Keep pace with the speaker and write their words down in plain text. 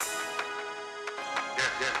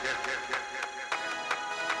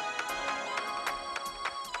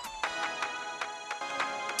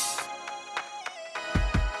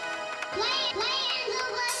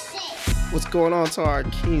What's going on to our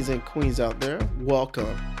kings and queens out there?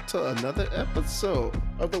 Welcome to another episode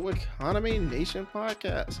of the Economy Nation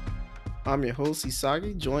podcast. I'm your host,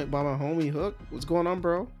 Isagi, joined by my homie Hook. What's going on,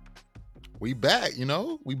 bro? We back,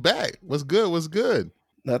 we back. What's good?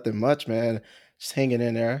 Nothing much, man. Just hanging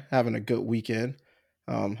in there, having a good weekend.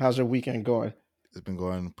 How's your weekend going? It's been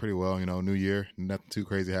going pretty well, new year, nothing too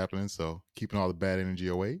crazy happening. So keeping all the bad energy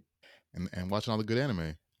away and watching all the good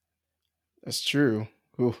anime. That's true.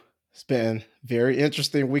 Ooh, it's been a very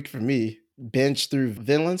interesting week for me. Binge through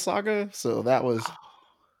Vinland Saga, so that was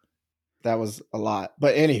a lot.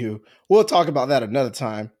 But anywho, we'll talk about that another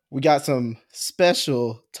time. We got some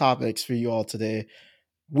special topics for you all today.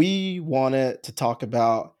 We wanted to talk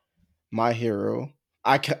about My Hero.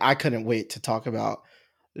 I couldn't wait to talk about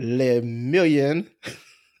Le Million,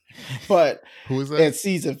 but who is that? In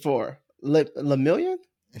season 4, Le Million.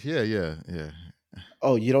 Yeah.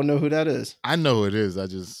 Oh, you don't know who that is? I know who it is. I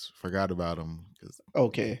just forgot about him.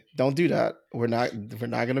 Okay, don't do that. We're not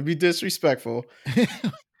gonna be disrespectful.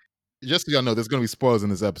 Just so y'all know, there's gonna be spoilers in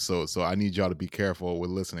this episode, so I need y'all to be careful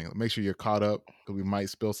with listening. Make sure you're caught up because we might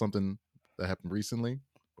spill something that happened recently,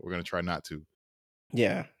 but we're gonna try not to.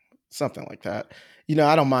 Yeah, something like that.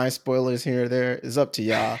 I don't mind spoilers here or there. It's up to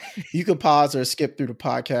y'all. You could pause or skip through the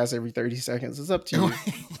podcast every 30 seconds. It's up to you.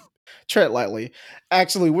 Tread lightly.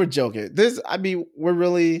 Actually, we're joking. We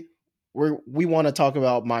want to talk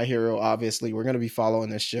about My Hero, obviously. We're going to be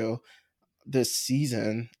following this show this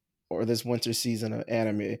season or this winter season of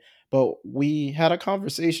anime. But we had a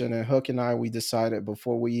conversation, and Hook and I, we decided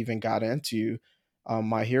before we even got into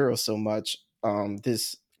My Hero so much,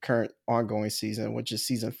 this current ongoing season, which is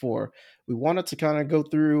season 4, we wanted to kind of go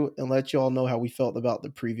through and let you all know how we felt about the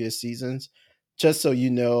previous seasons, just so you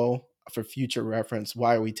know for future reference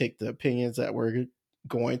why we take the opinions that we're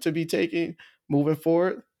going to be taking moving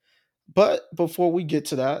forward. But before we get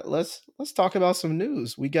to that, let's talk about some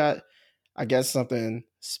news. We got, I guess, something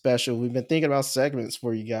special. We've been thinking about segments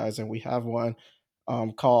for you guys, and we have one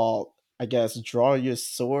called, I guess, Draw Your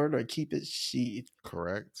Sword or Keep It Sheathed.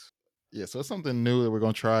 Correct. Yeah, so it's something new that we're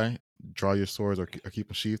going to try. Draw your swords or keep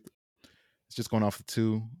them sheathed. It's just going off the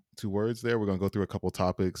two words there. We're going to go through a couple of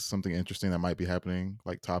topics, something interesting that might be happening,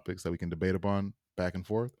 like topics that we can debate upon back and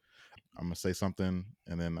forth. I'm going to say something,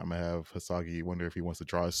 and then I'm going to have Hisagi wonder if he wants to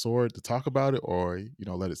draw his sword to talk about it or,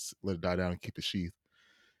 let it die down and keep it sheathed.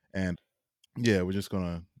 And yeah, we're just going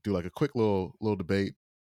to do like a quick little debate.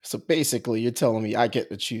 So basically, you're telling me I get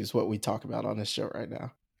to choose what we talk about on this show right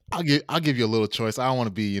now. I'll give you a little choice. I don't want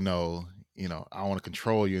to be, I don't want to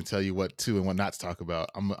control you and tell you what to and what not to talk about.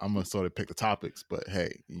 I'm gonna sort of pick the topics, but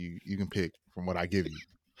hey, you can pick from what I give you.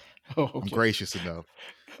 Oh, okay. I'm gracious enough.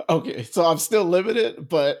 Okay, so I'm still limited,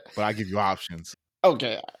 but I give you options.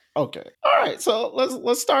 Okay. All right, so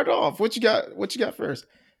let's start off. What you got first?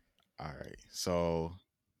 All right, so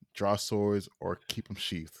draw swords or keep them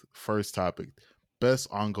sheathed. First topic: best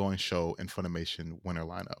ongoing show in Funimation winter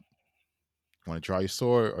lineup. You want to draw your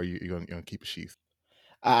sword, or you're gonna keep it sheathed?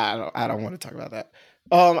 I don't want to talk about that.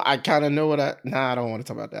 I kind of know what I don't want to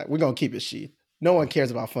talk about that. We're gonna keep it sheathed. No one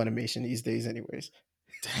cares about Funimation these days, anyways.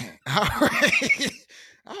 Dang.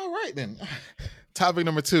 All right then. Topic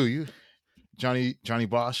number 2. Johnny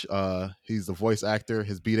Bosch. He's the voice actor.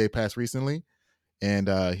 His B-Day passed recently, and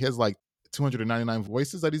he has like 299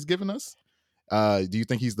 voices that he's given us. Do you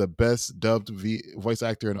think he's the best dubbed voice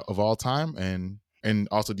actor of all time? And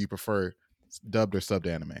also, do you prefer dubbed or subbed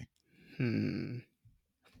anime?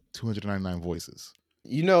 299 voices.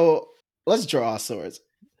 Let's draw our swords.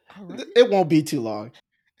 Right. It won't be too long.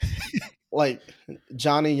 Like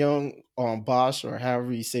Johnny Young Bosch, or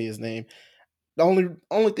however you say his name. The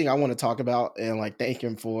only thing I want to talk about and like thank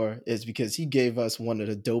him for is because he gave us one of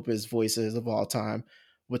the dopest voices of all time,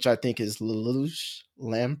 which I think is Lelouch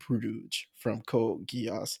Lamperouge from Code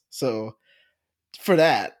Geass. So for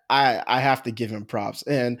that, I have to give him props.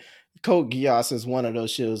 And Code Geass is one of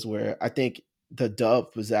those shows where I think the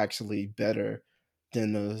dub was actually better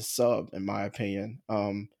than the sub, in my opinion.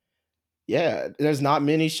 Yeah, there's not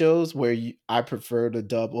many shows where I prefer the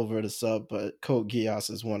dub over the sub, but Code Geass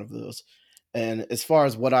is one of those. And as far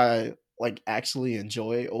as what I like actually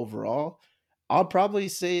enjoy overall, I'll probably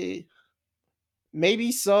say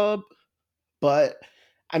maybe sub, but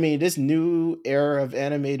I mean, this new era of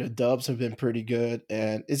animated dubs have been pretty good,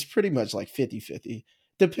 and it's pretty much like 50-50.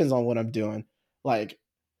 Depends on what I'm doing. Like,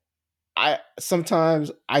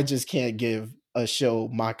 sometimes I just can't give a show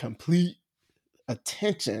my complete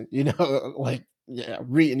attention, like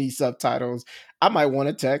reading these subtitles. I might want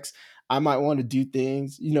to text. I might want to do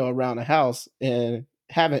things, around the house, and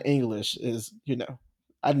having English is,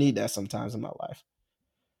 I need that sometimes in my life.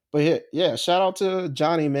 But yeah, shout out to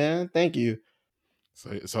Johnny, man. Thank you.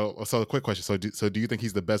 So a quick question. So do you think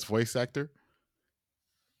he's the best voice actor?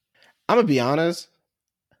 I'm gonna be honest.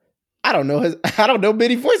 I don't know I don't know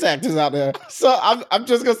many voice actors out there. So I'm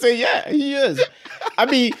just gonna say, yeah, he is. I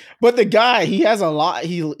mean, but the guy, he has a lot.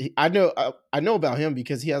 I know about him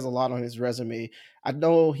because he has a lot on his resume. I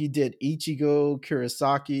know he did Ichigo,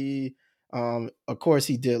 Kurosaki. Of course,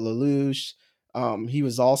 he did Lelouch. He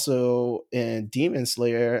was also in Demon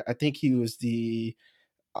Slayer. I think he was the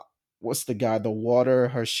what's the guy, the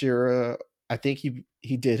water Hashira. I think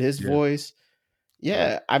he did his Yeah. voice. Right.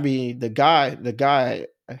 Yeah, I mean the guy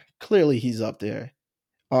clearly he's up there.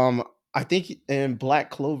 I think in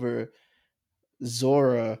Black Clover,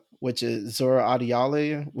 Zora, which is Zora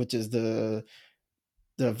Adiale, which is the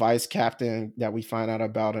vice captain that we find out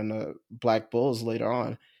about in the Black Bulls later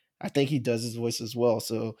on. I think he does his voice as well.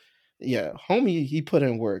 So yeah, homie, he put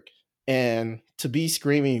in work. And to be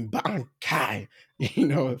screaming Bankai,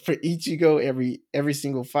 for Ichigo every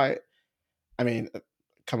single fight. I mean,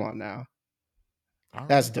 come on now. All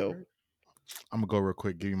That's right. All dope. right. I'm gonna go real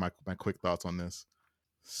quick. Give you my quick thoughts on this.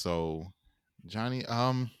 So, Johnny,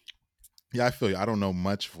 yeah, I feel you. I don't know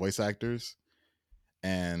much voice actors,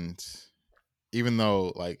 and even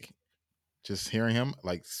though like just hearing him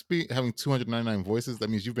like speak, having 299 voices, that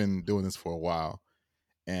means you've been doing this for a while.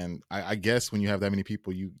 And I guess when you have that many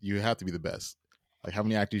people, you have to be the best. Like how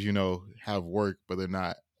many actors have work, but they're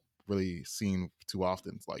not really seen too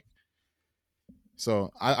often. It's like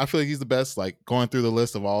so I feel like he's the best. Like going through the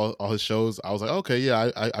list of all his shows, I was like, okay,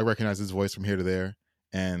 yeah, I recognize his voice from here to there,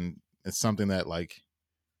 and it's something that like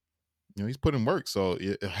he's put in work. So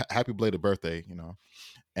happy belated birthday,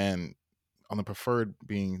 And on the preferred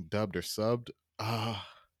being dubbed or subbed,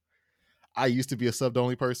 I used to be a subbed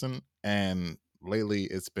only person, and lately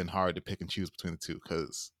it's been hard to pick and choose between the two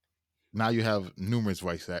because now you have numerous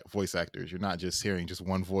voice actors. You're not just hearing just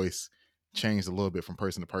one voice changed a little bit from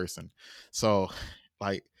person to person. So,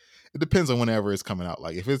 like, it depends on whenever it's coming out.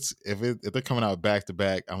 Like, if they're coming out back to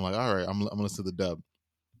back, I'm like, all right, I'm gonna listen to the dub.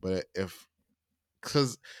 But if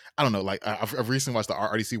because I don't know, like I've recently watched the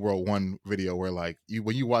RDC World 1 video where like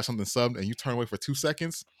when you watch something subbed and you turn away for 2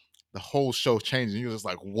 seconds, the whole show changes. And you're just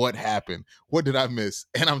like, what happened? What did I miss?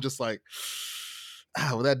 And I'm just like,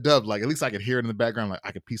 well, that dub, like at least I could hear it in the background, like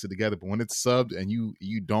I could piece it together. But when it's subbed and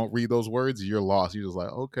you don't read those words, you're lost. You're just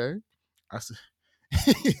like, okay, I see.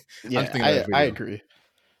 I'm Yeah, thinking of that I video. agree.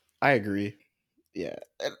 I agree. Yeah.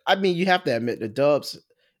 I mean, you have to admit the dubs,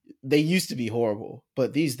 they used to be horrible,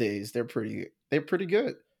 but these days they're pretty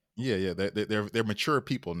good. Yeah. They're mature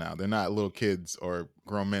people now. They're not little kids or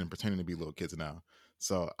grown men pretending to be little kids now.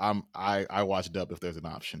 So I watch dub if there's an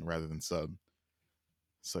option rather than sub.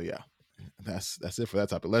 So yeah, that's it for that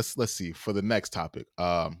topic. Let's see for the next topic.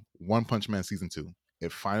 One Punch Man season 2.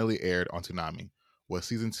 It finally aired on Toonami. Was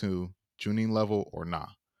season 2 Junin level or nah?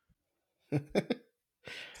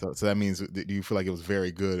 So that means do you feel like it was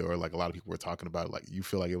very good or like a lot of people were talking about it, like you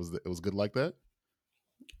feel like it was good like that?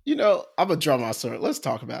 I'm gonna draw my sword. Let's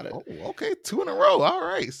talk about it. Oh, okay, 2 in a row. All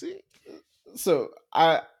right, see. So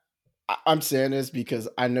I'm saying this because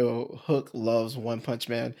I know Hook loves One Punch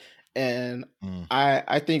Man, and Mm,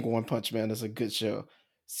 I think One Punch Man is a good show.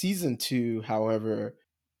 Season two, however,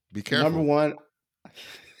 be number careful. one,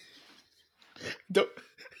 don't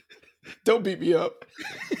don't beat me up.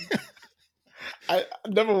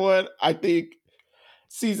 Number one, I think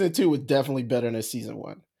season two was definitely better than season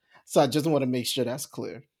one. So I just want to make sure that's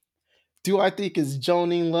clear. Do I think it's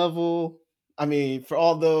Jonin level? I mean, for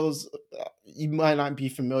all those you might not be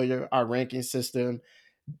familiar, our ranking system.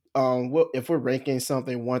 If we're ranking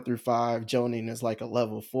something 1 through 5, Jonin is like a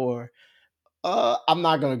level 4. I'm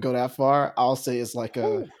not gonna go that far. I'll say it's like a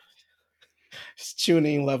Oh,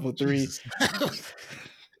 tuning level 3. Jesus.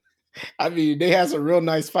 I mean, they have some real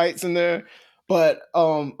nice fights in there, but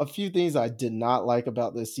a few things I did not like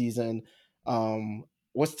about this season.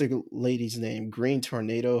 What's the lady's name? Green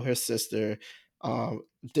Tornado, her sister.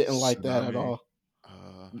 Didn't like that at Tsunami. all.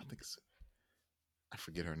 I think I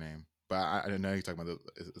forget her name, but I know you're talking about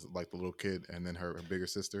it's like the little kid and then her bigger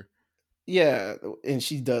sister. Yeah, and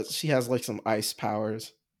she has like some ice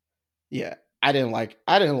powers. Yeah, I didn't like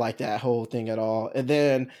that whole thing at all. And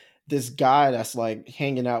then this guy that's like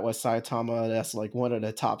hanging out with Saitama, that's like one of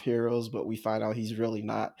the top heroes, but we find out he's really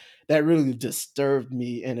not. That really disturbed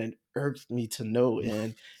me and it irked me to no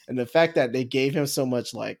end. And the fact that they gave him so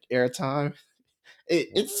much like airtime, it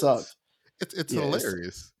What? sucked. It's Yeah,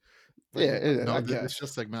 hilarious. But yeah, no, I this guess. show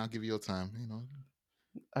segment, I'll give you your time.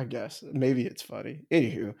 I guess maybe it's funny.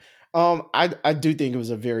 Anywho, I do think it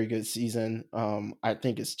was a very good season. I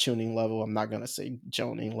think it's tuning level. I'm not gonna say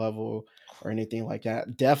joning level or anything like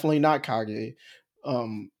that. Definitely not Kage.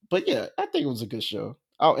 But yeah, I think it was a good show.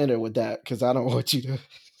 I'll end it with that because I don't want you to.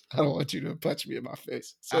 I don't want you to punch me in my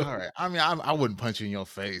face. So All right. I mean, I wouldn't punch you in your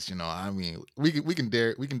face. You know, I mean, we can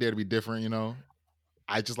dare to be different. You know,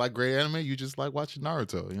 I just like great anime. You just like watching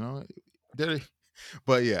Naruto. You know, dare.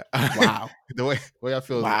 But yeah, wow, the way I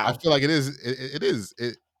feel is I wow. feel like it's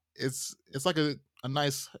like a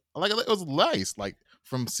nice like it was nice like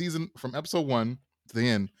from episode 1 to the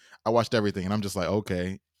end. I watched everything and I'm just like,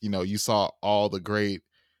 okay, you know, you saw all the great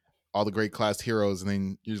class heroes, and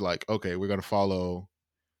then you're like, okay, we're gonna follow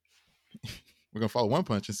One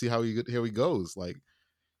Punch and see how he goes. Like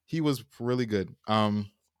he was really good. Who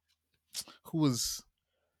was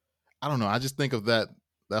I don't know. I just think of that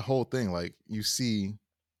whole thing. Like you see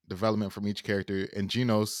development from each character, and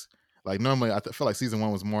Genos. Like normally, feel like season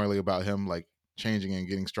 1 was morely about him like changing and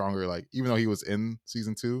getting stronger. Like even though he was in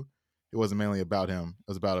season 2, it wasn't mainly about him. It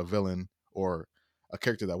was about a villain or a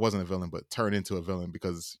character that wasn't a villain but turned into a villain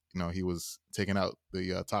because he was taking out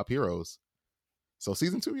the top heroes. So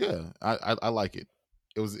season 2, yeah, I like it.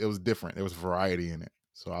 It was different. There was variety in it.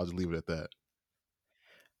 So I'll just leave it at that.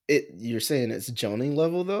 You're saying it's joning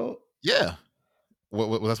level though? Yeah. What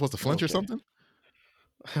was I supposed to flinch or Okay. something?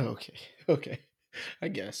 Okay. Okay. I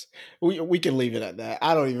guess we can leave it at that.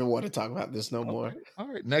 I don't even want to talk about this no more. Okay. All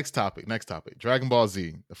right. Next topic. Next topic. Dragon Ball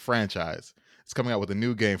Z, the franchise. It's coming out with a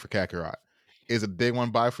new game for Kakarot. Is it a day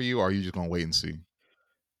one buy for you, or are you just gonna wait and see? You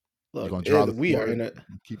Look, gonna draw the we are sword in a and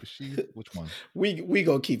keep it sheathed? Which one? we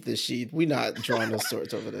gonna keep this sheet. We not drawing those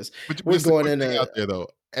swords over this. But We're just a going quick in thing a out there though.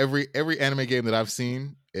 Every anime game that I've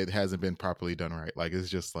seen, it hasn't been properly done right. Like it's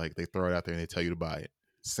just like they throw it out there and they tell you to buy it.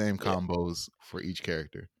 Same yeah, combos for each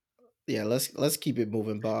character. yeah. Let's keep it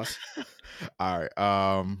moving, boss. All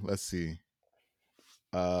right. Let's see.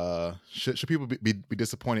 Should people be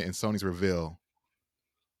disappointed in Sony's reveal?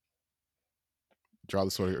 Draw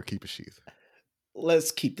the sword or keep it sheath?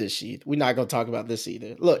 Let's keep this sheet. We're not gonna talk about this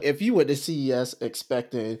either. Look, if you went to CES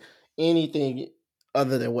expecting anything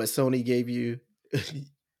other than what Sony gave you,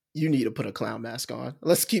 you need to put a clown mask on.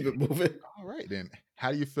 Let's keep it moving. All right then.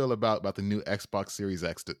 How do you feel about the new Xbox Series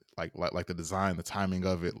X? Like the design, the timing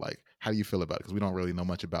of it. Like how do you feel about it? Because we don't really know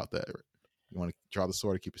much about that. You want to draw the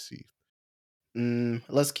sword or keep it sheathed?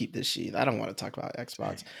 Let's keep this sheet. I don't want to talk about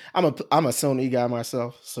Xbox. I'm a Sony guy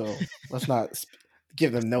myself, so let's not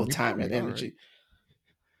give them no Sony time and Army. All right. energy.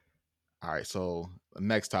 All right. So the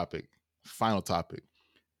next topic, final topic.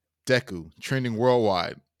 Deku trending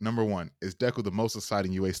worldwide. Number 1 is Deku the most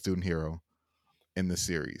exciting UA student hero in the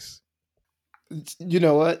series? You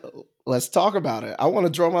know what? Let's talk about it. I want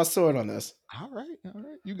to draw my sword on this. All right. All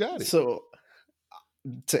right. You got it. So,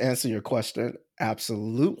 to answer your question,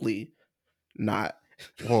 absolutely not.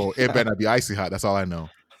 Whoa! It better not be icy hot. That's all I know.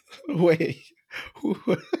 Wait, who,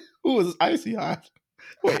 who was icy hot?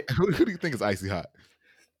 Wait, Who do you think is icy hot?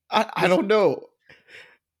 I don't know.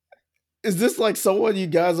 Is this like someone you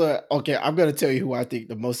guys are okay? I'm gonna tell you who I think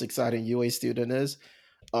the most exciting UA student is.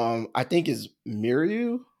 I think is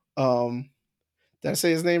Miryu. Did I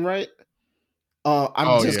say his name right? I'm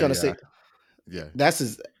Oh just yeah, gonna yeah, say yeah.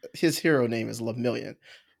 that's his hero name is Lemillion,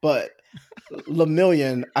 but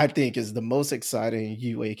Lemillion I think is the most exciting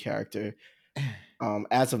UA character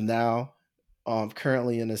as of now.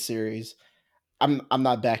 Currently in the series, I'm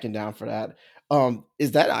not backing down for that.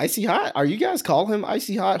 Is that Icy Hot? Are you guys calling him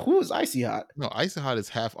Icy Hot? Who is Icy Hot? No, icy hot is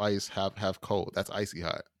half ice, half cold. That's icy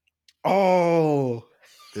hot. Oh,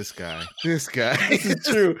 This guy. This guy. this is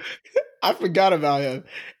true. I forgot about him.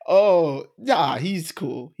 Oh, yeah, he's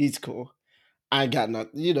cool. He's cool. I ain't got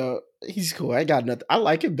nothing. He's cool. I ain't got nothing. I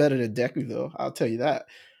like him better than Deku though. I'll tell you that.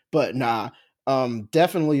 But nah,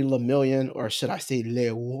 definitely Lemillion, or should I say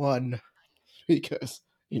Le1? Because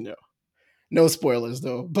no spoilers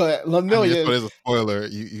though. But I mean, just Lemillion. put as a spoiler.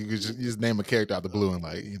 You just name a character out the blue and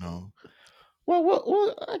like.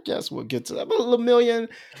 Well, I guess we'll get to that. But Lemillion,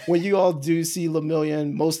 when you all do see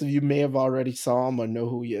Lemillion, most of you may have already saw him or know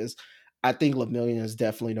who he is. I think Lemillion is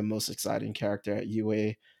definitely the most exciting character at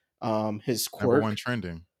UA. His Number 1 quirk,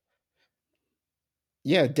 trending.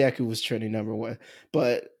 yeah, Deku was trending number 1,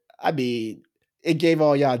 but I mean, it gave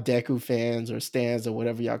all y'all Deku fans or stands or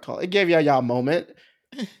whatever y'all call it. It gave y'all moment.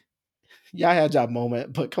 Y'all had y'all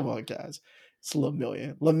moment, but come on, guys. It's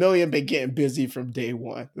Lemillion. Lemillion been getting busy from day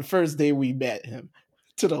one. The first day we met him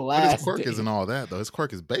to the But his last quirk day. isn't all that though. His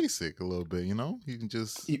quirk is basic a little bit. You can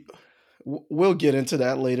just. We'll get into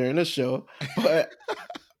that later in the show. But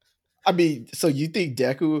I mean, so you think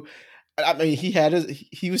Deku? I mean,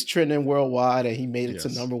 he was trending worldwide, and he made it to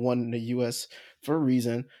Yes. number one in the U.S. for a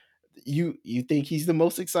reason. You think he's the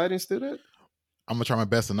most exciting student? I'm gonna try my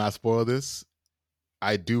best to not spoil this.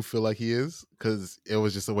 I do feel like he is because it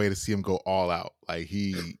was just a way to see him go all out. Like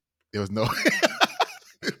there was no.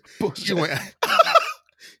 he Bullshit. went.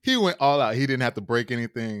 He went all out. He didn't have to break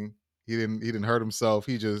anything. He didn't hurt himself.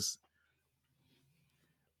 He just.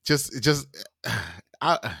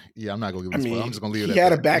 I'm not gonna give I him a spoiler. I'm mean, just gonna leave it he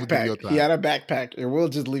at had a that. I'm gonna give you a backpack. He time. had a backpack, and we'll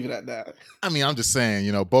just leave it at that. I mean, I'm just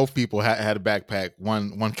saying, both people had a backpack.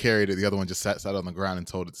 One carried it, the other one just sat on the ground and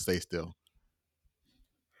told it to stay still.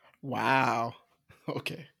 Wow.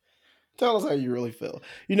 Okay. Tell us how you really feel.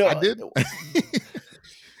 I did.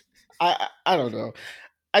 I don't know.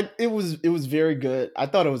 It was very good. I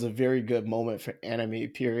thought it was a very good moment for anime.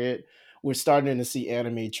 Period. We're starting to see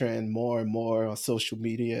anime trend more and more on social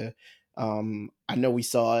media. I know we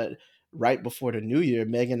saw it right before the new year.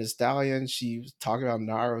 Megan Thee Stallion, she was talking about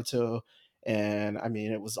Naruto, and I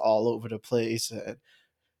mean it was all over the place. And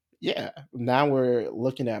yeah, now we're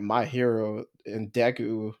looking at My Hero, and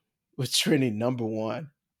Deku was trending number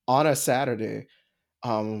one on a Saturday.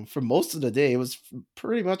 For most of the day, it was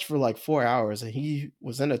pretty much for like 4 hours, and he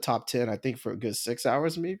was in the top 10, I think, for a good 6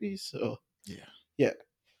 hours, maybe. So Yeah, yeah,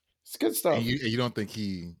 it's good and stuff. you don't think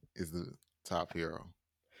he is the top hero?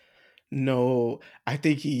 No, I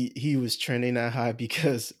think he was trending that high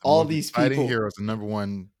because The all most these exciting people. hero is the number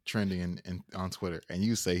one trending on Twitter, and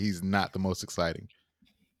you say he's not the most exciting.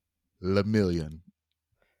 Lemillion.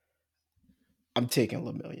 I'm taking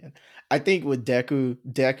Lemillion. I think with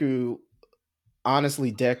Deku,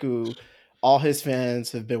 honestly, Deku, all his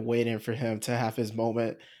fans have been waiting for him to have his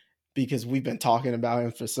moment because we've been talking about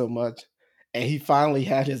him for so much. And he finally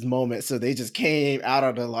had his moment. So they just came out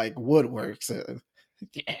of the like woodwork. So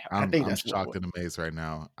yeah, I think I'm that's what shocked and amazed right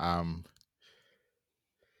now.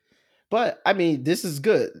 but I mean, this is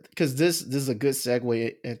good because this is a good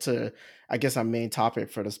segue into I guess our main topic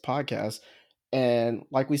for this podcast. And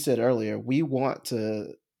like we said earlier, we want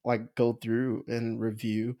to like go through and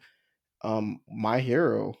review My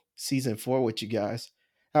Hero season 4 with you guys.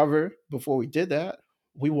 However, before we did that,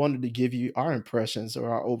 we wanted to give you our impressions or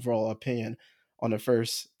our overall opinion on the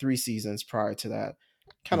first 3 seasons prior to that,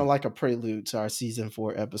 kind of like a prelude to our season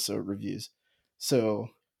 4 episode reviews. So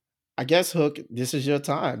I guess Hook, this is your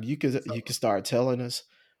time. You could start telling us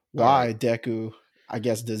All right. why Deku, I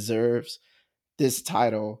guess, deserves this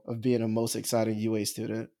title of being the most exciting UA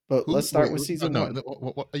student. But let's Who? start Wait. with season No.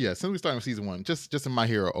 one. Yeah. Since we started with season one, just in My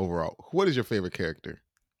Hero overall, what is your favorite character?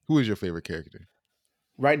 Who is your favorite character?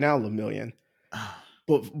 Right now, Lemillion.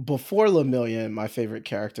 But before Lemillion, my favorite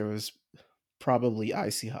character was probably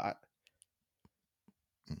Icy Hot.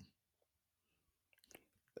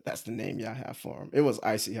 That's the name y'all have for him. It was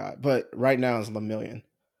Icy Hot, but right now it's Lemillion.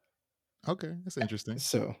 Okay, that's interesting.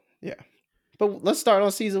 So yeah, but let's start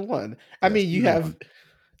on season one. I Yeah, mean, you season have, one.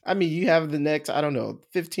 I mean, you have the next, I don't know,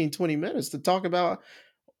 15, 20 minutes to talk about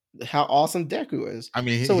how awesome Deku is. I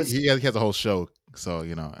mean, So it's he has a whole show, so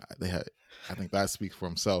they had. I think that speaks for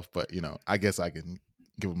himself, but I guess I can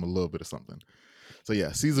give him a little bit of something. So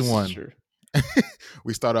yeah, season this is one, true.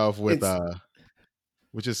 we start off with It's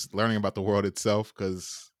we're just learning about the world itself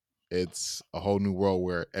because it's a whole new world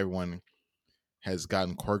where everyone has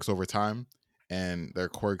gotten quirks over time, and their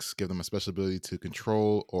quirks give them a special ability to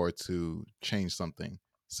control or to change something.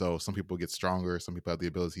 So some people get stronger, some people have the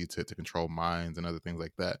ability to control minds and other things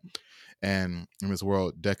like that. And in this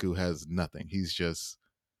world, Deku has nothing. He's just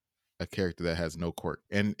a character that has no quirk.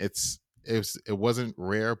 And it wasn't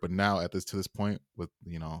rare, but now at this to this point with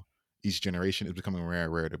each generation it's becoming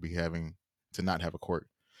rare to be having to not have a quirk.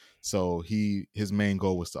 So his main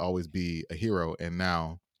goal was to always be a hero, and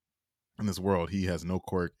now in this world he has no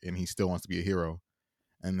quirk and he still wants to be a hero.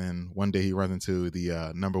 And then one day he runs into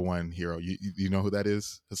the number one hero. You know who that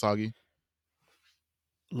is, Hisagi?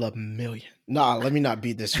 Lemillion. Nah, let me not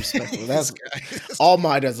be disrespectful. This That's guy, All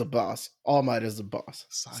Might as a boss. All Might as a boss.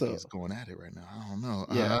 Hisagi So is going at it right now. I don't know.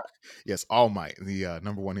 yeah, Yes, All Might, the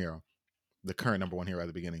number one hero, the current number one hero at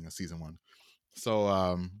the beginning of season one.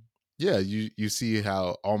 So yeah, you see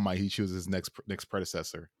how All Might, he chooses his next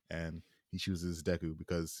predecessor, and he chooses Deku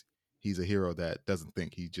because he's a hero that doesn't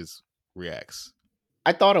think, he just reacts.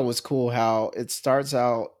 I thought it was cool how it starts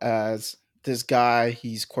out as this guy,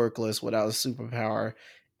 he's quirkless without a superpower,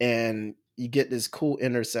 and you get this cool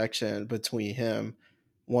intersection between him,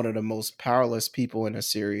 one of the most powerless people in the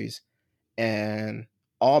series, and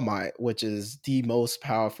All Might, which is the most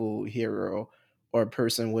powerful hero or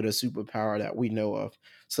person with a superpower that we know of.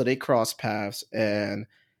 So they cross paths, and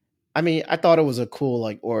I mean, I thought it was a cool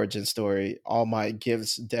like origin story. All Might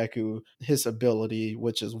gives Deku his ability,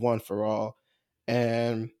 which is one for all,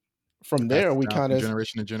 and It from there passes we down kind from of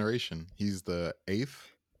generation to generation. He's the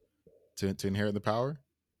eighth to inherit the power.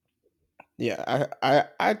 yeah,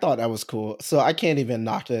 I thought that was cool. So I can't even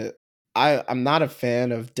knock it. I'm not a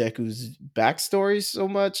fan of Deku's backstory so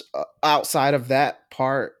much outside of that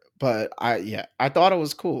part, but I thought it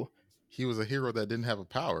was cool. He was a hero that didn't have a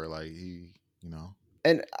power. Like he, you know,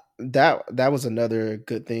 And that was another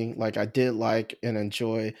good thing. Like I did like and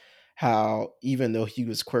enjoy how even though he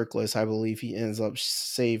was quirkless, I believe he ends up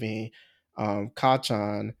saving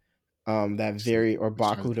Kachan, that very or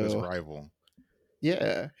which turns into his Bakudo. rival.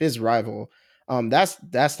 Yeah, his rival. That's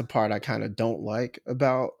the part I kind of don't like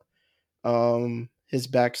about his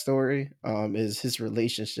backstory. Is his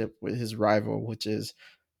relationship with his rival, which is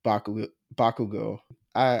Bakugo.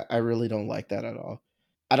 I really don't like that at all.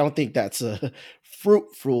 I don't think that's a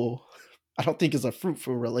fruitful. I don't think it's a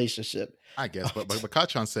fruitful relationship. I guess, but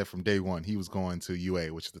Kachan said from day one he was going to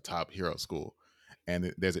UA, which is the top hero school,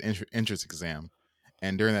 and there's an entrance exam,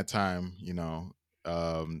 and during that time,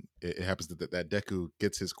 it happens that Deku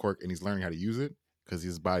gets his quirk and he's learning how to use it because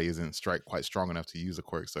his body isn't quite strong enough to use a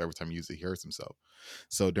quirk. So every time he uses it, he hurts himself.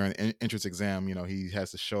 So during the entrance exam, he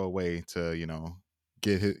has to show a way to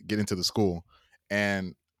get into the school,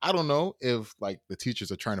 and I don't know if like the teachers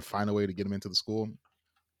are trying to find a way to get him into the school,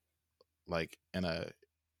 like in a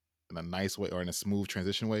nice way or in a smooth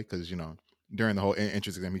transition way, because during the whole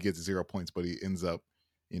entrance exam he gets 0 points, but he ends up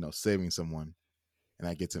saving someone, and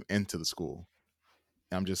that gets him into the school.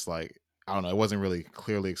 And I'm just like, I don't know, it wasn't really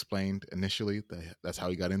clearly explained initially that that's how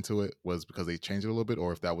he got into it, was because they changed it a little bit,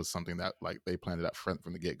 or if that was something that like they planned it up front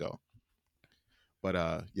from the get-go.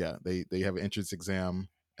 But yeah, they have an entrance exam.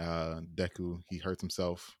 Deku, he hurts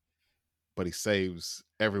himself, but he saves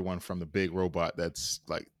everyone from the big robot that's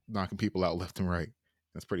like knocking people out left and right.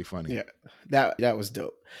 That's pretty funny. Yeah, that was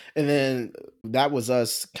dope. And then that was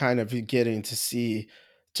us kind of getting to see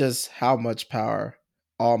just how much power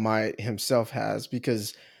All Might himself has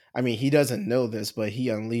because I mean he doesn't know this, but he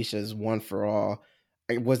unleashes one for all.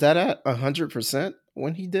 Was that at 100%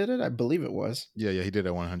 when he did it? I believe it was. Yeah, he did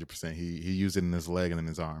it 100%. He used it in his leg and in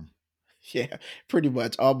his arm. Yeah, pretty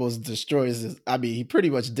much almost destroys his. I mean, he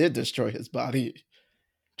pretty much did destroy his body.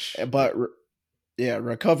 Yeah, But yeah,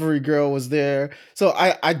 Recovery Girl was there. So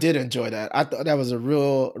I did enjoy that. I thought that was a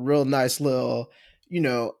real nice little,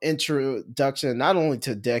 introduction not only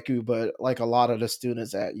to Deku but like a lot of the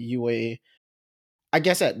students at UA. I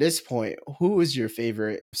guess at this point, who is your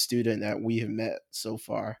favorite student that we have met so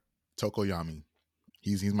far? Tokoyami.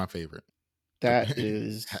 He's my favorite. That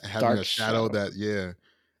is Having Dark a shadow Shadow. that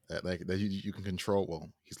that like that you can control.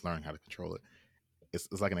 Well, he's learning how to control it. It's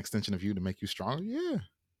like an extension of you to make you stronger. Yeah,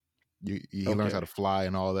 he learns how Okay. to fly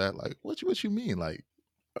and all that. Like what you mean? Like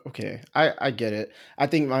Okay. I get it. I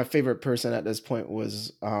think my favorite person at this point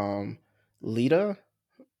was Lita.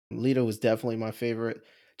 Lita was definitely my favorite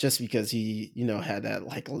just because he, had that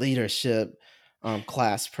like leadership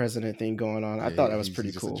class president thing going on. I yeah, thought that was he's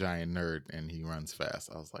pretty just a cool. giant nerd and he runs fast.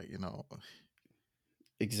 I was like,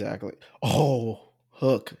 Exactly. Oh,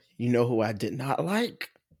 Hook. You know who I did not like?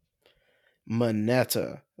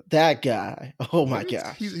 Manetta. That guy. Oh my what?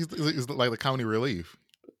 gosh. He's like the comedy relief.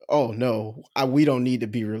 Oh no. We don't need to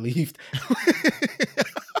be relieved.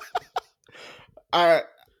 I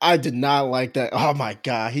I did not like that. Oh my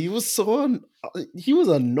god. He was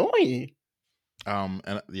annoying.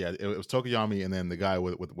 And yeah, it was Tokoyami, and then the guy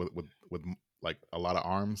with like a lot of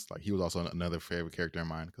arms. Like he was also another favorite character of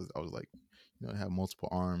mine because I was like, have multiple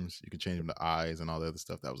arms. You can change them to eyes and all the other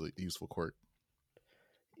stuff. That was a useful quirk.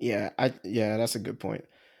 Yeah, that's a good point.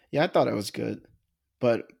 Yeah, I thought it was good.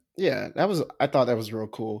 But yeah, I thought that was real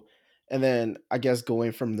cool. And then I guess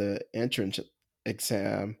going from the entrance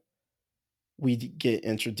exam, we get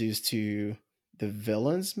introduced to the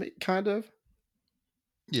villains kind of.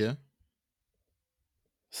 Yeah,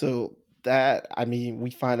 So that I mean,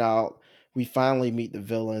 we finally meet the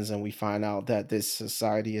villains and we find out that this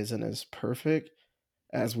society isn't as perfect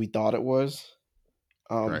as we thought it was.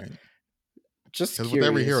 Um right. just Because with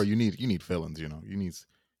every hero, curious. you need villains. You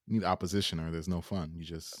need opposition, or there's no fun. You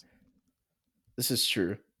just This is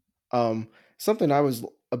true. Something I was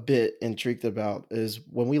a bit intrigued about is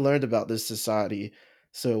when we learned about this society.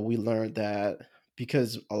 So we learned that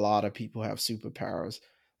because a lot of people have superpowers,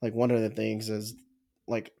 like one of the things is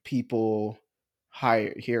like people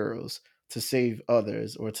hire heroes to save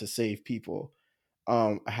others or to save people.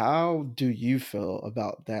 How do you feel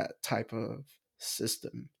about that type of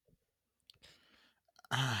system?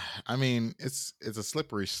 I mean, it's a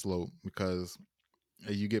slippery slope because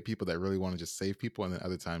You get people that really want to just save people, and then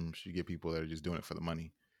other times you get people that are just doing it for the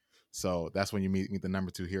money. So that's when you meet the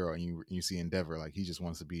number 2 hero, and you see Endeavor, like he just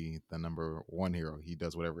wants to be the number 1 hero. He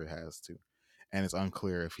does whatever it has to, and it's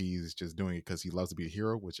unclear if he's just doing it because he loves to be a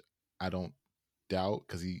hero, which I don't doubt,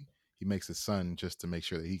 because he makes his son just to make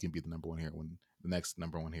sure that he can be the number 1 hero when the next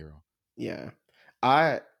number 1 hero. Yeah.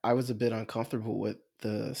 I was a bit uncomfortable with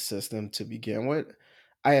the system to begin with.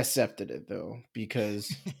 I accepted it though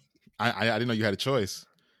because I didn't know you had a choice.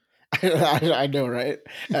 I know, right?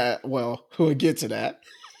 Well, we'll get to that.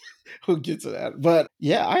 We'll get to that. But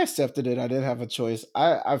yeah, I accepted it. I didn't have a choice.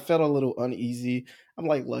 I felt a little uneasy. I'm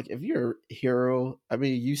like, look, if you're a hero, I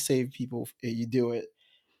mean, you save people and you do it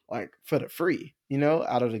like for the free,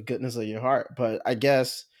 out of the goodness of your heart. But I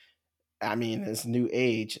guess, I mean, it's new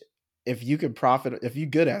age. If you could profit, if you're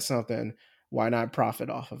good at something, why not profit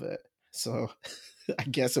off of it? So I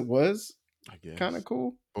guess it was I kind of guess.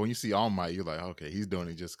 cool. But when you see All Might, you're like, okay, he's doing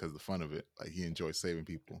it just because of the fun of it. Like he enjoys saving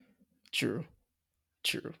people. True.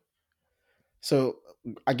 True. So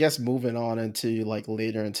I guess moving on into like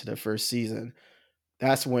later into the first season,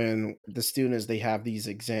 that's when the students they have these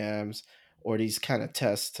exams or these kind of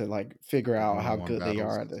tests to like figure The out how one-on-one good they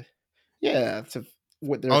battles. are. Yeah, to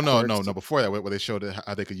with their Oh no, quirks. no, no! Before that, where they showed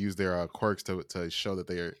how they could use their quirks to show that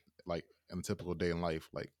they are like in a typical day in life,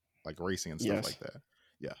 like racing and stuff Yes, like that.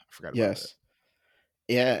 Yeah, I forgot about that. yes,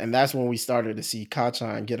 yeah, and that's when we started to see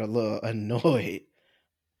Kachan get a little annoyed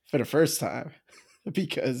for the first time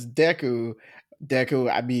because I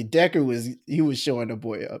mean, Deku was showing the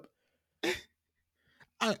boy up.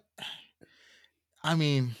 I I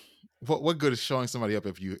mean, what good is showing somebody up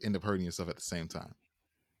if you end up hurting yourself at the same time?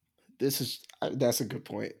 That's a good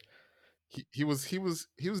point. He was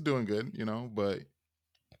doing good, but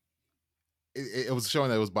it was showing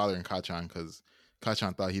that it was bothering Kachan because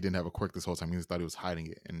Kachan thought he didn't have a quirk this whole time. He just thought he was hiding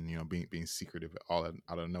it and being secretive all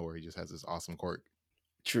out of nowhere. He just has this awesome quirk.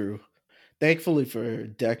 True. Thankfully for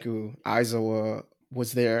Deku, Aizawa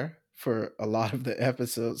was there for a lot of the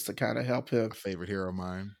episodes to kind of help him. A favorite hero of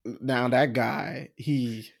mine. Now that guy,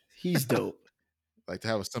 he's dope. Like to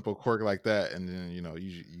have a simple quirk like that, and then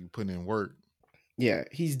you put in work. Yeah,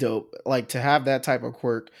 he's dope. Like to have that type of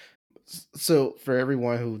quirk. So for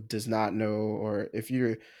everyone who does not know, or if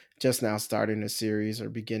you're just now starting a series or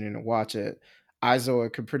beginning to watch it,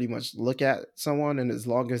 Aizawa could pretty much look at someone, and as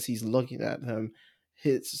long as he's looking at them,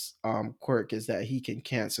 his quirk is that he can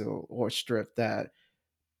cancel or strip that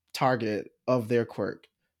target of their quirk.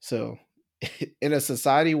 So in a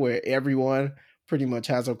society where everyone pretty much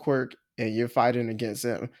has a quirk and you're fighting against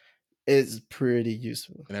them, it's pretty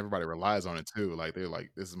useful. And everybody relies on it too. Like they're like,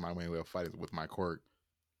 this is my main way of fighting with my quirk.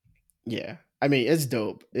 Yeah. I mean, it's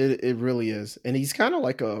dope. It really is. And he's kind of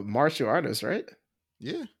like a martial artist, right?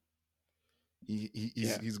 Yeah, he's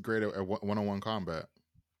Yeah. he's great at one-on-one combat.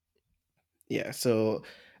 Yeah. So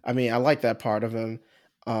I mean, I like that part of him,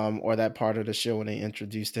 or that part of the show when they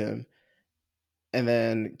introduced him. And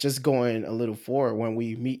then just going a little forward when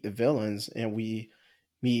we meet the villains and we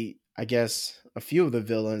meet, I guess, a few of the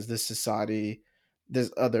villains, this society,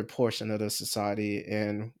 this other portion of the society,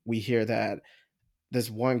 and we hear that this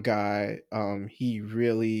one guy, he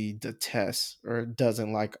really detests or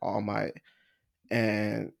doesn't like All Might,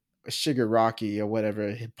 and Shigaraki or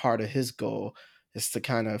whatever, part of his goal is to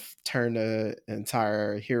kind of turn the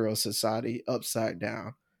entire hero society upside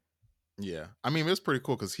down. Yeah, I mean it's pretty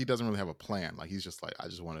cool because he doesn't really have a plan. Like he's just like, I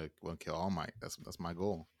just want to kill All Might. That's my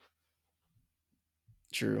goal.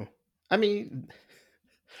 True. I mean,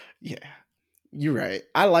 yeah, you're right.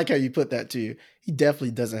 I like how you put that too. He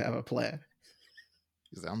definitely doesn't have a plan.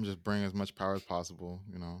 He's like, I'm just bringing as much power as possible,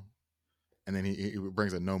 And then he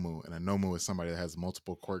brings a Nomu, and a Nomu is somebody that has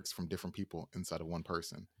multiple quirks from different people inside of one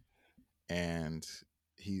person. And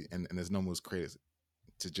and this Nomu is created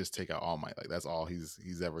to just take out All Might. Like that's all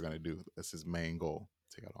he's ever gonna do. That's his main goal: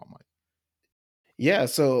 take out All Might. Yeah,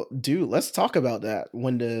 so dude, let's talk about that.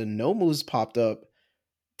 When the Nomus popped up,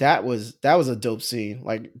 that was a dope scene.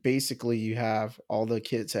 Like basically you have all the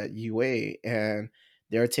kids at UA and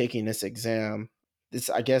they're taking this exam, this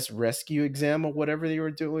I guess rescue exam or whatever they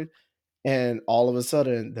were doing, and all of a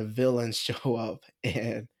sudden the villains show up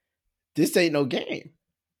and this ain't no game.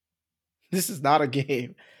 This is not a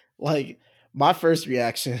game. Like my first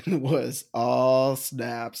reaction was, "Oh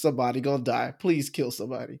snap! Somebody gonna die! Please kill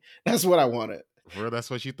somebody." That's what I wanted. For real, that's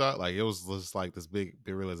what you thought. Like it was just like this big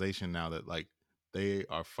realization now that like they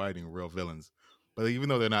are fighting real villains, but even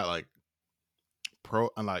though they're not like pro,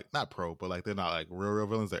 and like not pro, but like they're not like real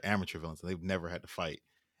villains. They're amateur villains, and they've never had to fight.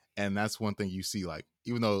 And that's one thing you see. Like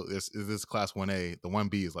even though this is this class 1A, the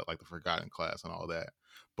 1B is like the forgotten class and all that.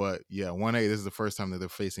 But yeah, 1A, this is the first time that they're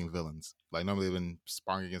facing villains. Like normally they've been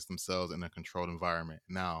sparring against themselves in a controlled environment.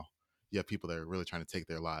 Now you have people that are really trying to take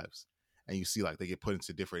their lives. And you see like they get put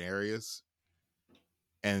into different areas.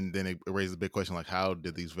 And then it raises a big question, like how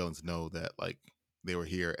did these villains know that like they were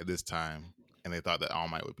here at this time and they thought that All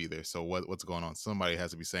Might would be there? So what's going on? Somebody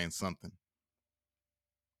has to be saying something.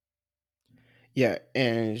 Yeah,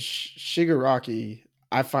 and Shigaraki,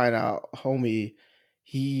 I find out, homie,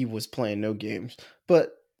 he was playing no games.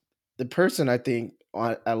 But the person I think,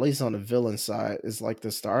 at least on the villain side, is like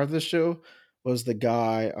the star of the show was the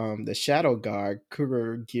guy, the shadow guy,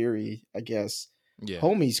 Kurogiri, I guess. Yeah.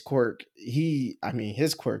 Homie's quirk,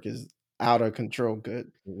 his quirk is out of control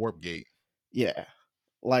good. Warp Gate. Yeah.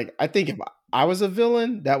 Like, I think if I was a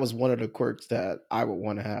villain, that was one of the quirks that I would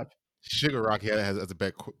want to have. Shigaraki has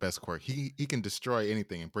the best quirk. He can destroy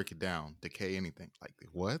anything and break it down, decay anything. Like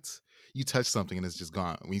what? You touch something and it's just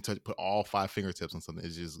gone. When you put all 5 fingertips on something,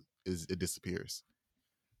 it disappears.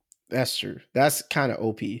 That's true. That's kind of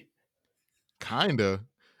OP. Kinda.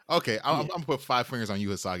 Okay, I'm gonna put 5 fingers on you,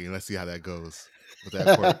 Hisagi, and let's see how that goes with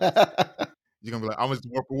that quirk. You're gonna be like, I'm just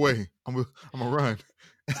warp away. I'm gonna run.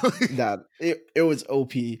 Nah, it was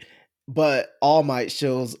OP, but All Might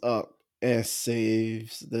shows up and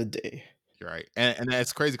saves the day. You're right, and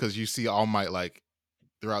that's crazy because you see All Might like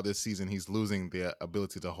throughout this season, he's losing the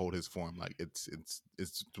ability to hold his form. Like it's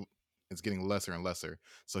getting lesser and lesser.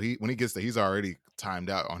 So when he gets there, he's already timed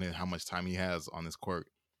out on how much time he has on this quirk.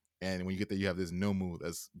 And when you get there, you have this new move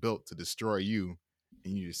that's built to destroy you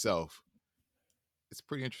and you yourself. It's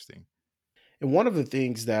pretty interesting. And one of the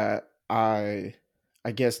things that I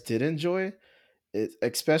guess did enjoy,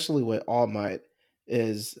 especially with All Might,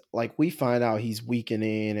 is like we find out he's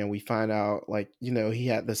weakening, and we find out like he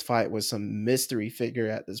had this fight with some mystery figure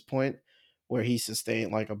at this point where he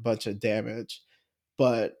sustained like a bunch of damage,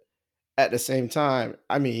 but at the same time,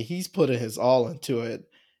 he's putting his all into it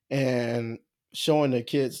and showing the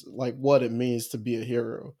kids like what it means to be a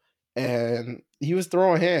hero. And he was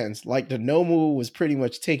throwing hands. Like the Nomu was pretty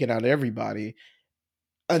much taking out everybody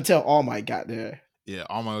until All Might got there. Yeah,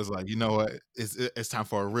 All Might was like, you know what? It's time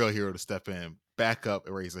for a real hero to step in, back up,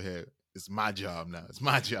 and raise a head. It's my job now. It's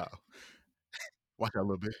my job. Watch out a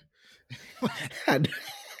little bit.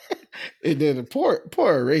 And then poor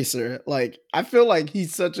Eraser. Like I feel like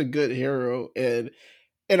he's such a good hero, and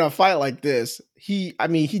in a fight like this, he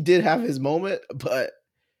did have his moment, but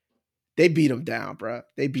they beat him down, bro.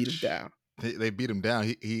 They beat him down. They beat him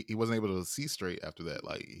down. He wasn't able to see straight after that.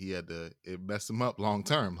 Like it messed him up long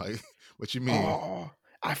term. Like what you mean? Oh,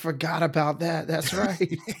 I forgot about that. That's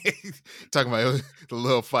right. Talking about the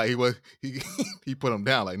little fight, he put him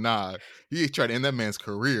down. Like nah, he tried to end that man's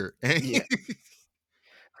career. Yeah.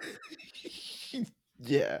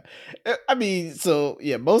 Yeah. So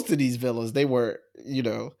yeah, most of these villains, they were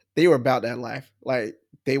about that life. Like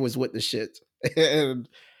they was with the shit. And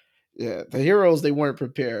yeah, the heroes, they weren't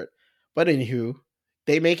prepared. But anywho,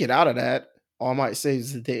 they make it out of that. All Might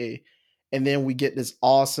saves the day. And then we get this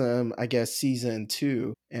awesome, I guess, season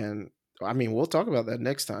 2. And we'll talk about that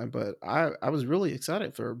next time. But I was really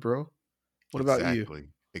excited for it, bro. What about you?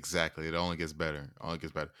 Exactly. It only gets better.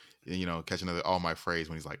 Catch another All Might phrase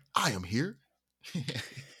when he's like, I am here.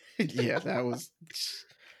 Yeah, that was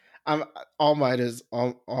All Might is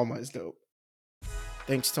All Might's dope.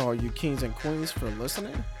 Thanks to all you kings and queens for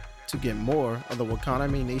listening. To get more of the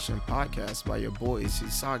Wakanami Nation podcast by your boys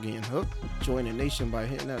Hisagi and Hook, join the nation by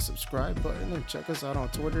hitting that subscribe button and check us out on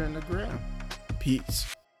Twitter and the gram.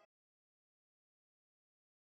 Peace.